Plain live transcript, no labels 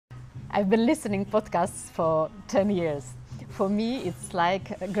I've been listening podcasts for 10 years. For me, it's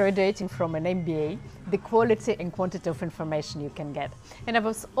like graduating from an MBA, the quality and quantity of information you can get. And I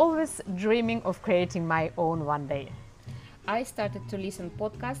was always dreaming of creating my own one day. I started to listen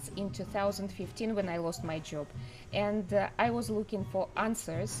podcasts in 2015 when I lost my job, and I was looking for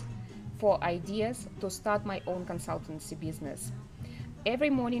answers, for ideas to start my own consultancy business.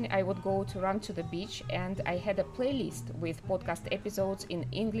 Every morning I would go to run to the beach, and I had a playlist with podcast episodes in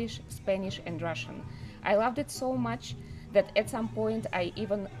English, Spanish and Russian. I loved it so much that at some point I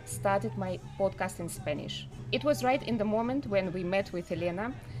even started my podcast in Spanish. It was right in the moment when we met with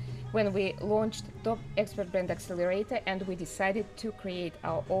Elena, when we launched Top Expert Brand Accelerator, and we decided to create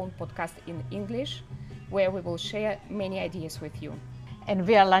our own podcast in English, where we will share many ideas with you. And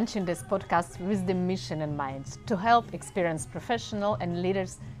we are launching this podcast with the mission in mind, to help experienced professionals and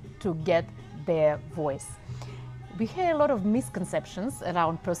leaders to get their voice. We hear a lot of misconceptions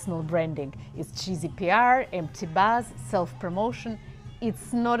around personal branding. It's cheesy PR, empty buzz, self-promotion.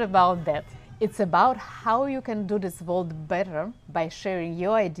 It's not about that. It's about how you can do this world better by sharing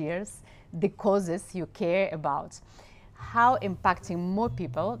your ideas, the causes you care about, how impacting more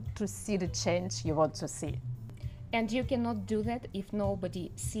people to see the change you want to see. And you cannot do that if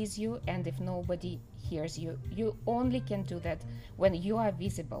nobody sees you and if nobody hears you. You only can do that when you are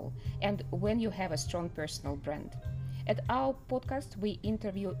visible and when you have a strong personal brand. At our podcast, we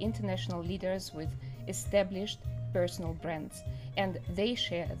interview international leaders with established personal brands, and they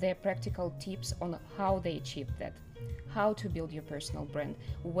share their practical tips on how they achieve that, how to build your personal brand,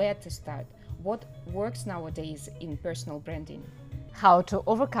 where to start, what works nowadays in personal branding. How to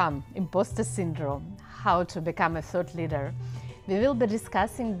overcome imposter syndrome, how to become a thought leader. We will be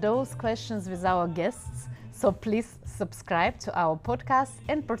discussing those questions with our guests, so please subscribe to our podcast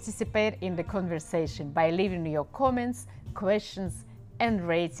and participate in the conversation by leaving your comments, questions, and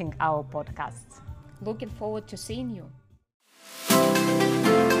rating our podcast. Looking forward to seeing you.